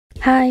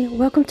Hi,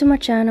 welcome to my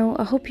channel.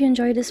 I hope you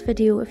enjoyed this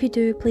video. If you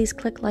do, please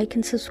click like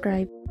and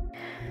subscribe.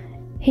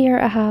 Here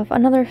I have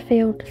another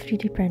failed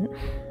 3D print.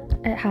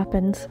 It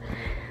happens.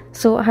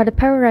 So I had a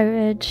power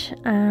outage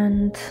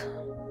and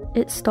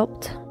it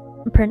stopped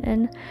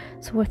printing.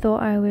 So I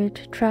thought I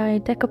would try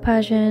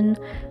decoupaging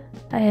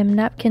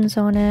napkins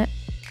on it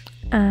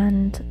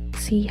and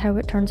see how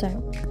it turns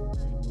out.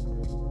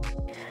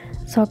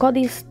 So I got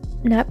these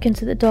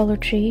napkins at the Dollar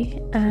Tree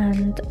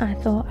and I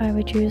thought I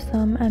would use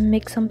them and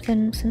make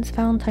something since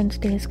Valentine's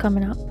Day is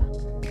coming up.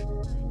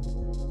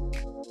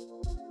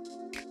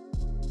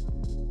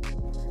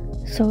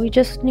 So you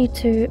just need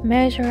to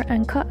measure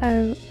and cut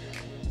out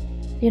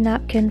your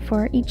napkin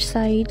for each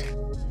side,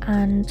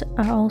 and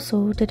I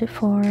also did it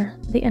for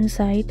the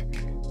inside.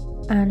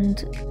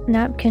 And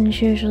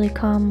napkins usually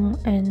come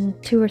in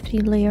 2 or 3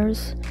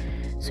 layers,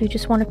 so you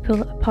just want to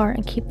pull it apart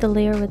and keep the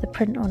layer with the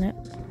print on it.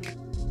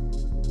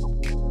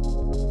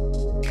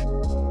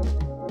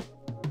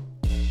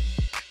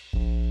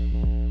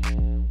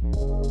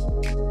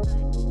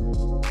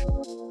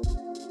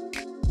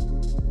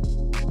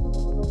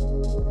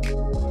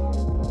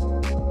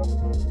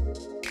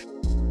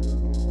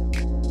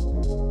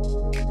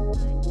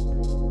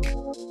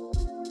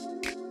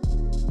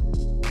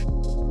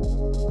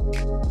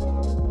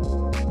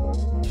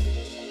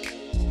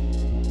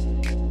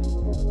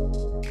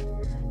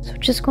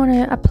 Just going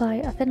to apply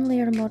a thin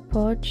layer of Mod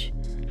Podge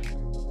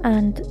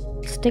and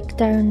stick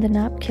down the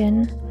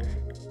napkin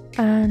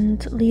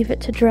and leave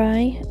it to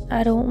dry.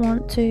 I don't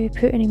want to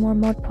put any more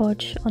Mod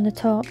Podge on the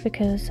top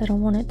because I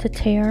don't want it to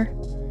tear.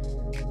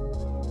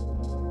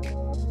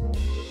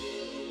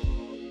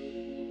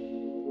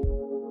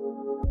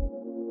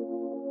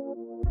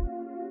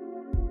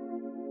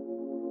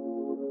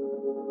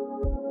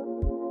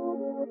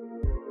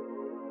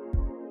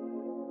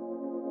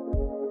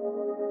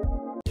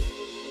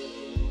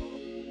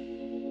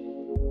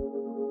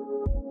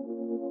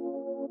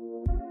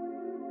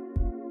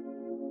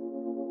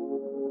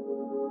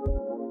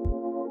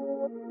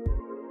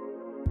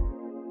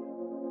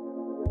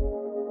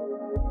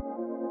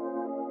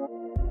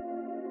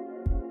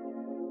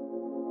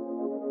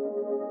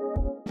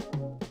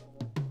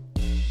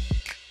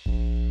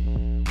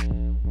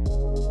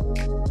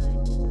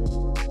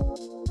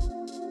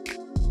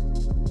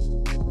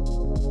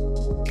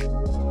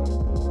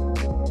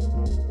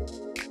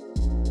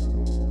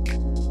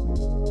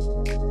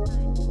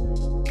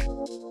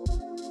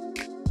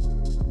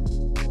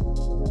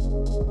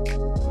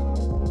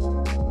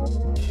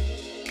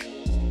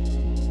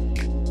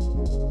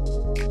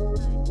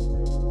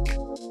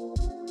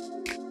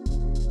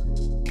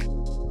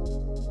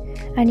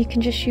 And you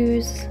can just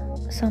use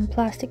some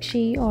plastic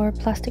sheet or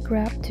plastic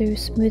wrap to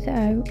smooth it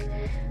out.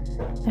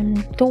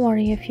 And don't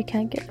worry if you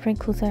can't get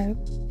wrinkles out,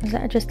 because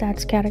that just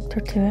adds character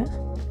to it.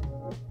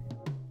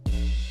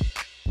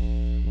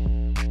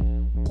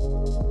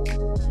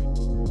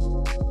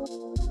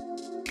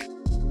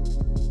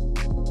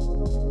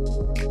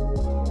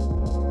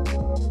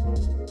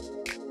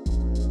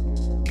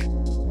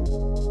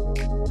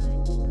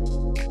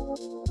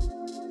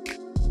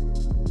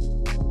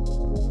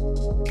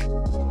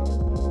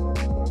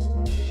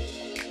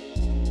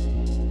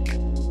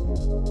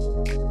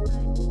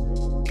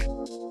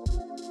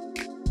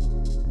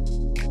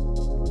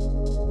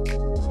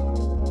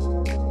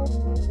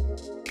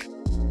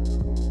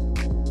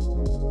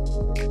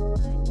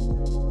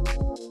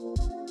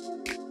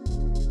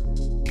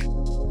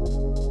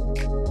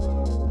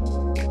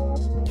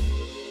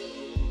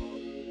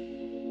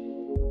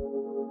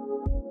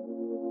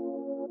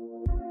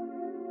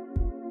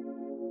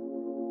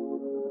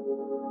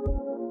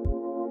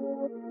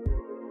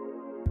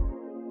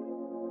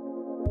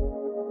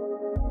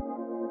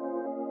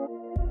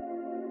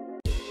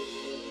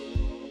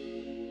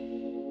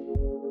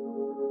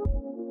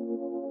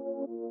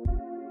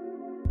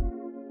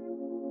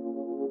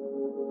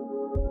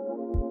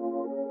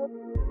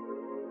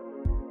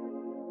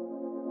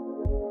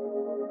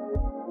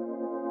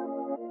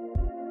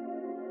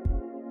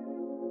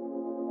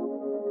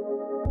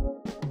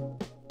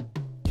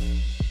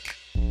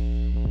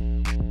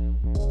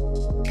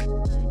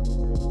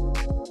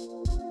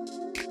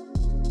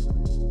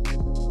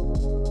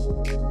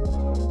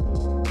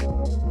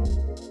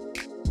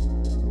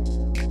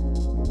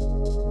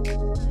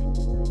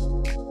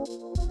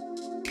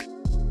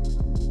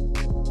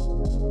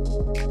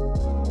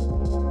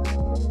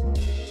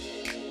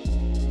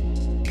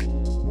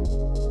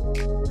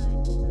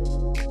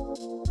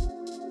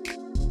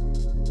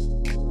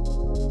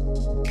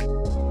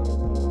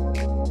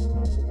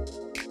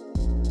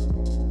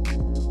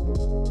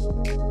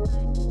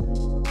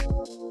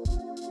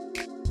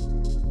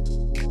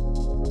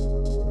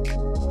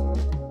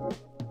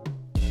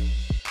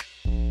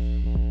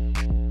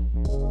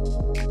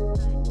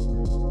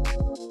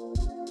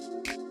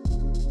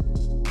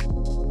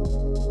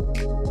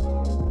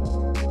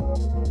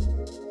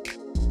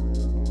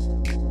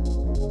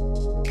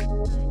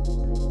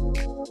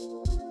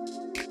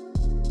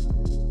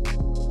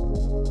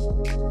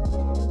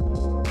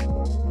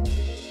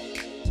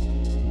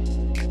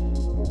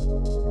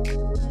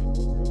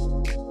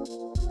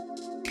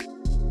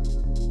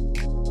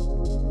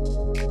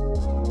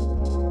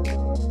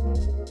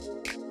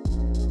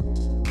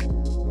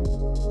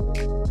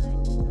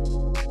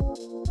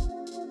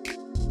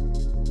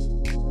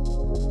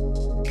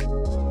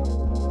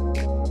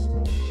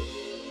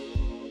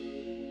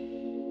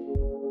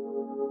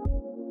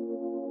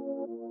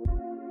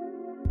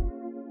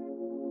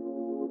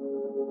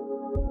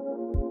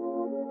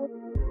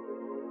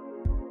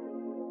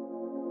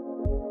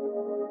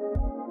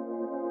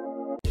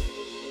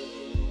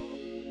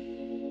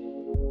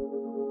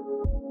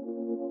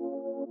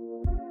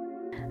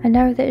 And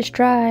now that it's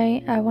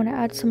dry, I want to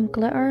add some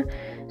glitter,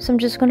 so I'm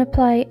just going to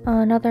apply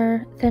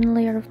another thin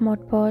layer of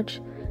Mod Podge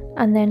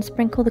and then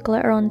sprinkle the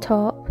glitter on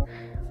top.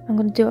 I'm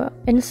going to do it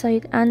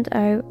inside and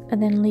out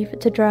and then leave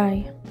it to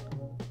dry.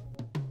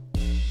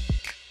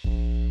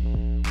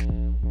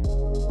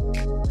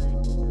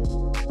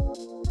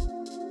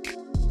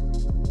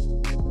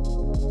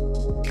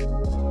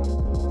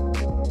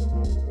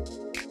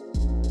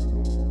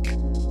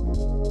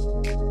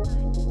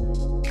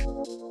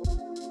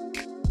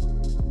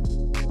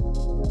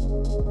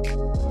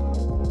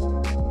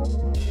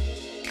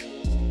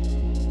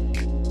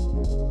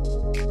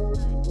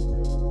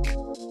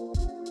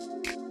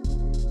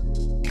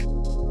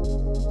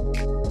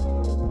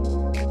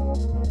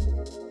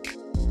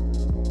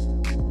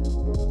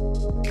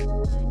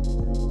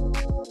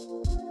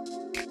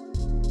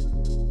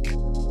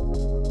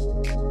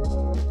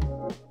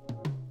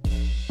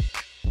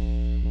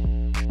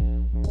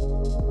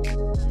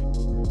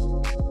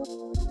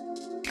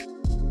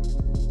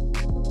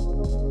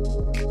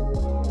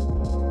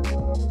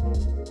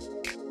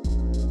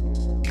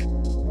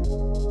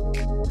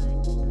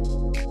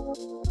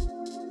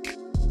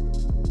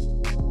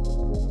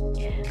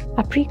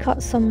 I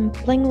pre-cut some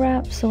bling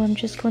wrap, so I'm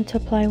just going to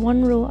apply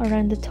one row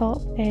around the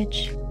top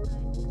edge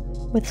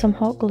with some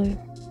hot glue.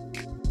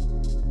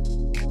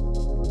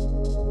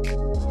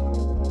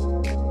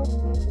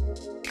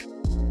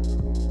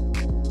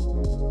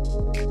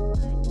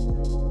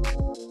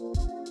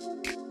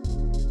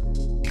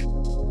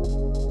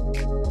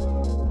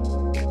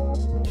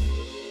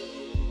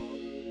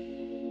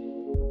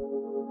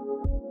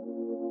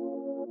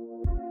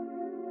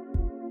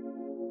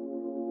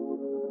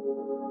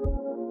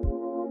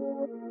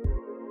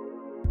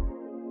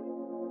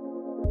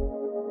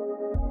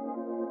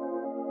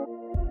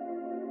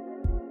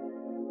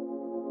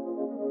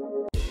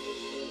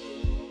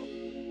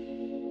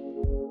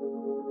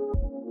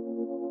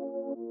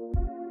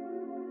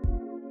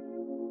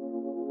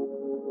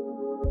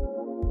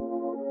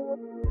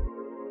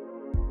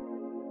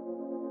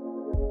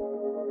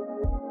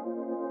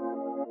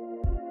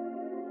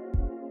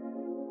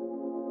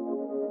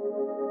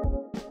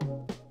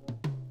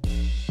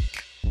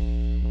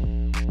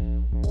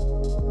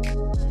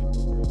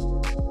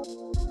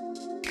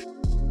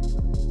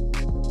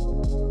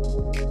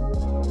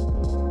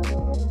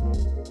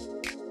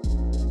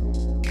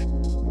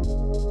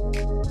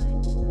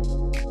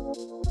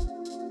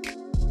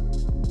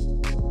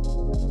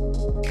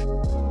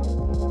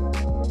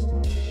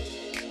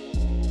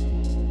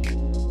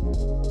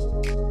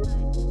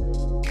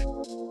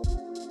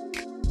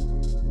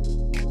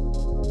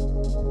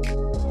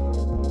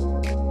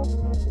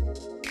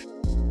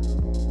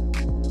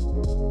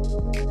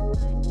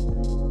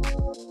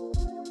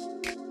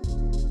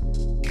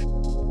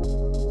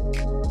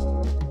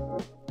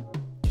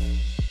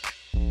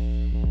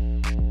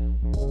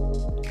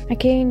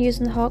 Again,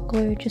 using the hot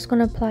glue, just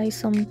going to apply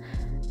some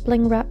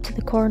bling wrap to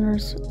the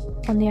corners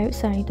on the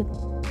outside.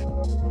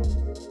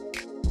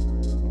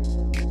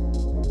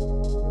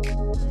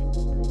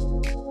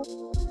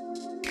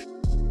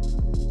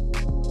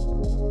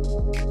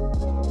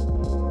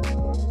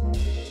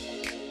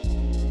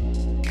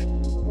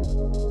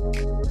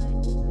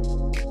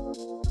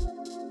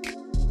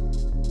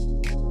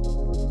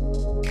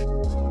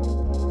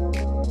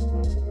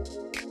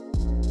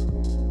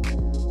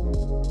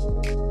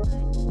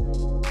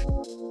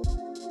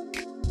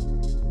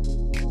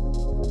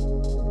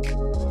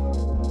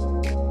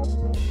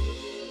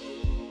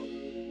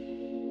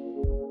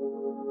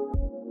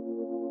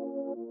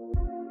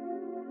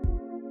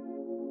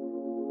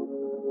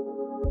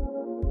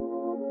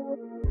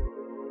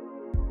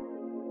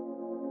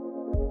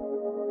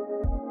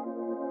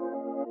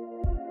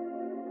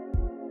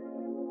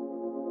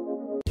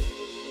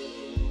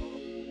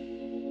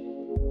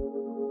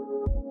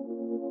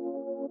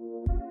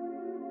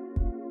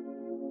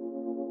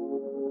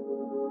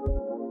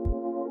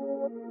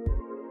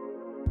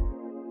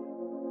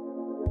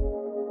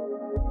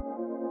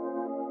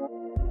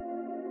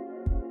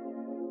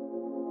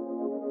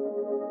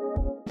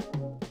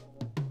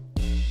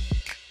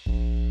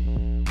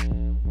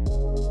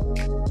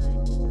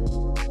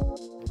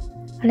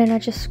 And then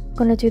I'm just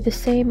going to do the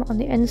same on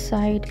the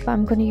inside, but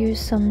I'm going to use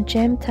some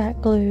gem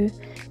tack glue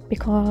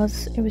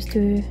because it was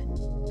too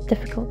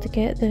difficult to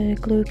get the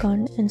glue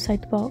gun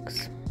inside the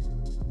box.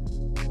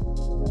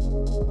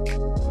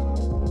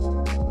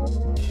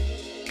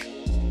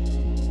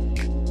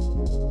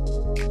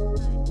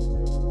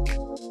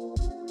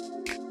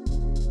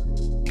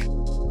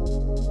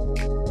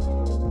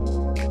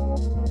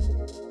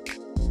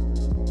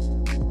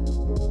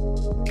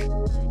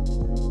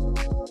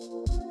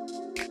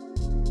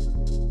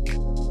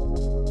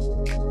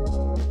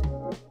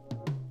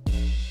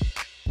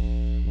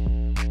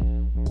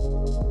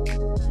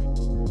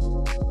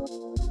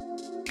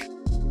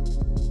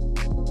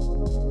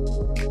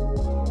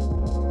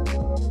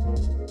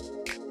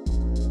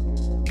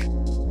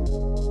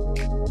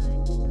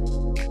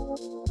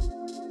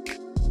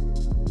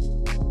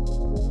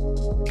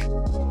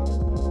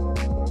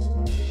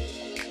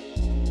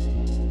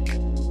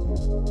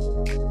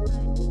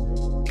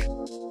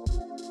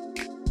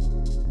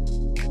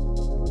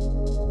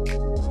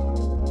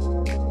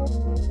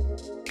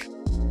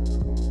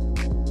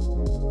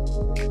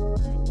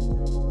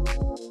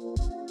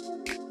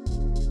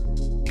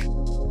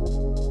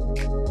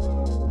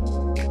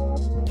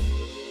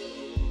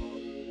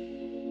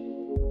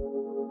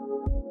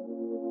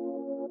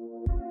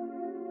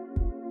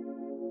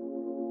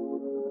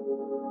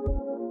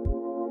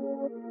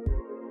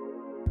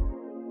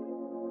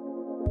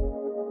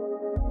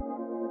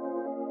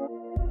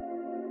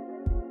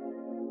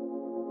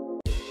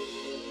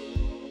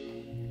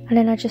 And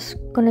then I'm just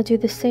going to do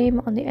the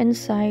same on the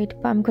inside,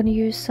 but I'm going to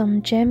use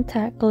some gem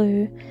tack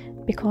glue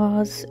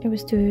because it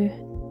was too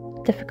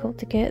difficult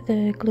to get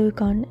the glue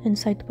gun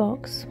inside the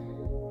box.